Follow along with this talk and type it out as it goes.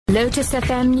Lotus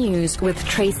FM News with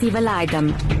TRACY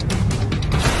VALAYDHAM.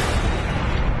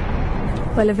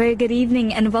 Well, a very good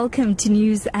evening and welcome to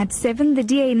News at 7. The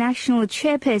DA National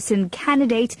Chairperson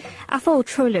candidate Athol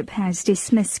Trollip has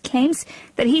dismissed claims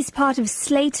that he's part of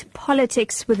slate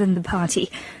politics within the party.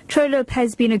 Trollip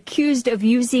has been accused of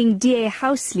using DA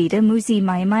House Leader Mmusi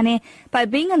Maimane by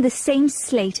being on the same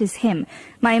slate as him.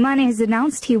 Maimane has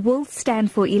announced he will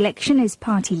stand for election as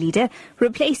party leader,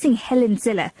 replacing Helen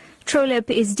Zille. Trollip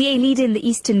is DA leader in the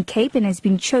Eastern Cape and has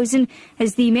been chosen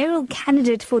as the mayoral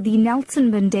candidate for the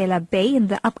Nelson Mandela Bay in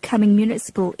the upcoming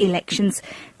municipal elections.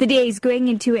 The DA is going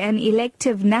into an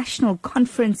elective national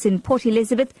conference in Port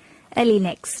Elizabeth early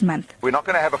next month. We're not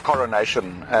going to have a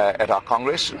coronation at our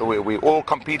Congress. We're all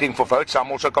competing for votes. I'm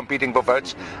also competing for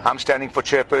votes. I'm standing for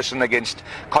chairperson against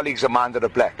colleagues of mine that are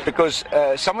black. Because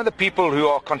some of the people who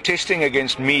are contesting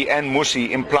against me and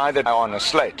Mmusi imply that I'm on a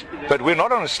slate. But we're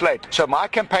not on a slate. So my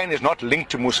campaign is not linked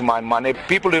to Mmusi Maimane.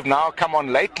 People who've now come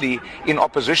on lately in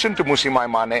opposition to Mmusi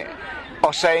Maimane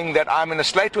are saying that I'm in a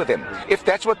slate with him. If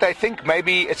that's what they think,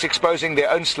 maybe it's exposing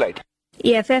their own slate.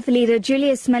 EFF leader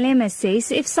Julius Malema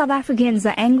says if South Africans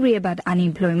are angry about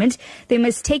unemployment, they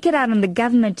must take it out on the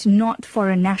government, not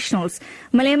foreign nationals.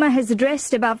 Malema has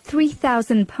addressed about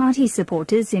 3,000 party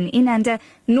supporters in Inanda,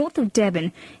 north of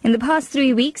Durban. In the past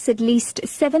 3 weeks, at least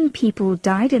 7 people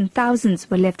died and thousands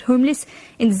were left homeless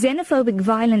in xenophobic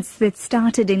violence that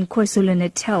started in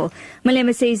KwaZulu-Natal.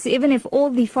 Malema says even if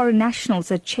all the foreign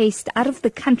nationals are chased out of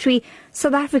the country,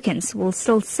 South Africans will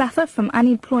still suffer from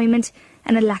unemployment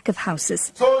and a lack of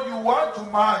houses. So you want to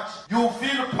march, you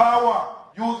feel power,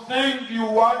 you think you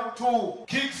want to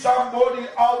kick somebody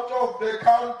out of the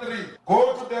country,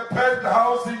 go to the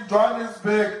penthouse in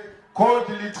Johannesburg called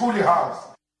the Lituli House.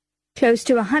 Close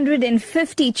to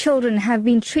 150 children have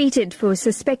been treated for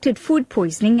suspected food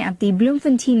poisoning at the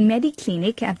Bloemfontein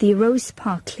Medi-clinic at the Rose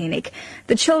Park Clinic.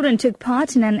 The children took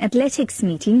part in an athletics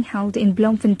meeting held in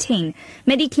Bloemfontein.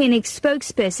 Medi-clinic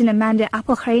spokesperson Amanda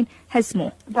Appelgren has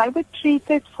more. They were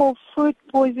treated for food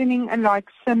poisoning and like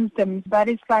symptoms. That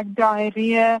is like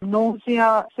diarrhea,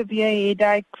 nausea, severe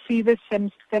headache, fever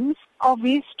symptoms. Of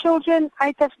these children,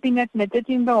 8 have been admitted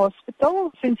in the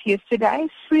hospital since yesterday.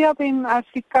 3 of them have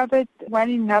recovered well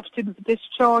enough to be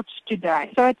discharged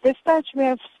today. So at this stage, we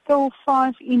have still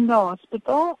 5 in the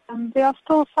hospital. There are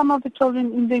still some of the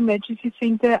children in the emergency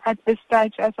center at this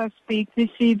stage, as I speak,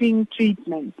 receiving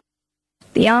treatment.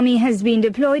 The army has been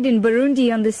deployed in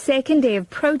Burundi on the second day of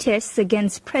protests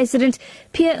against President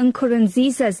Pierre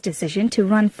Nkurunziza's decision to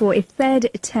run for a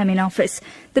 3rd term in office.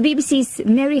 The BBC's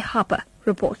Mary Harper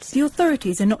reports. The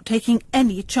authorities are not taking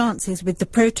any chances with the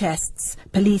protests.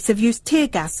 Police have used tear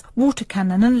gas, water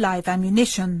cannon and live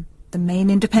ammunition. The main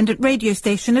independent radio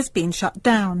station has been shut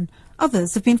down.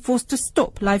 Others have been forced to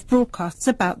stop live broadcasts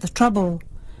about the trouble.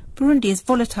 Burundi is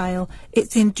volatile.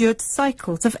 It's endured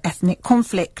cycles of ethnic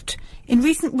conflict. In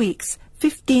recent weeks,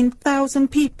 15,000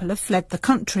 people have fled the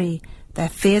country. Their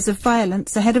fears of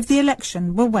violence ahead of the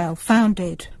election were well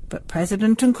founded. But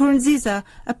President Nkurunziza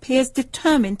appears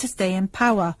determined to stay in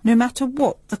power, no matter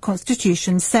what the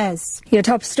constitution says. Your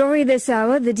top story this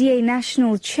hour, the DA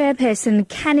National Chairperson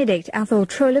candidate Athol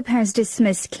Trollip has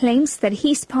dismissed claims that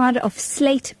he's part of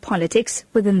slate politics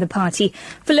within the party.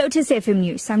 For Lotus FM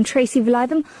News, I'm TRACY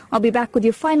VALAYDHAM. I'll be back with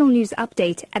your final news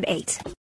update at 8.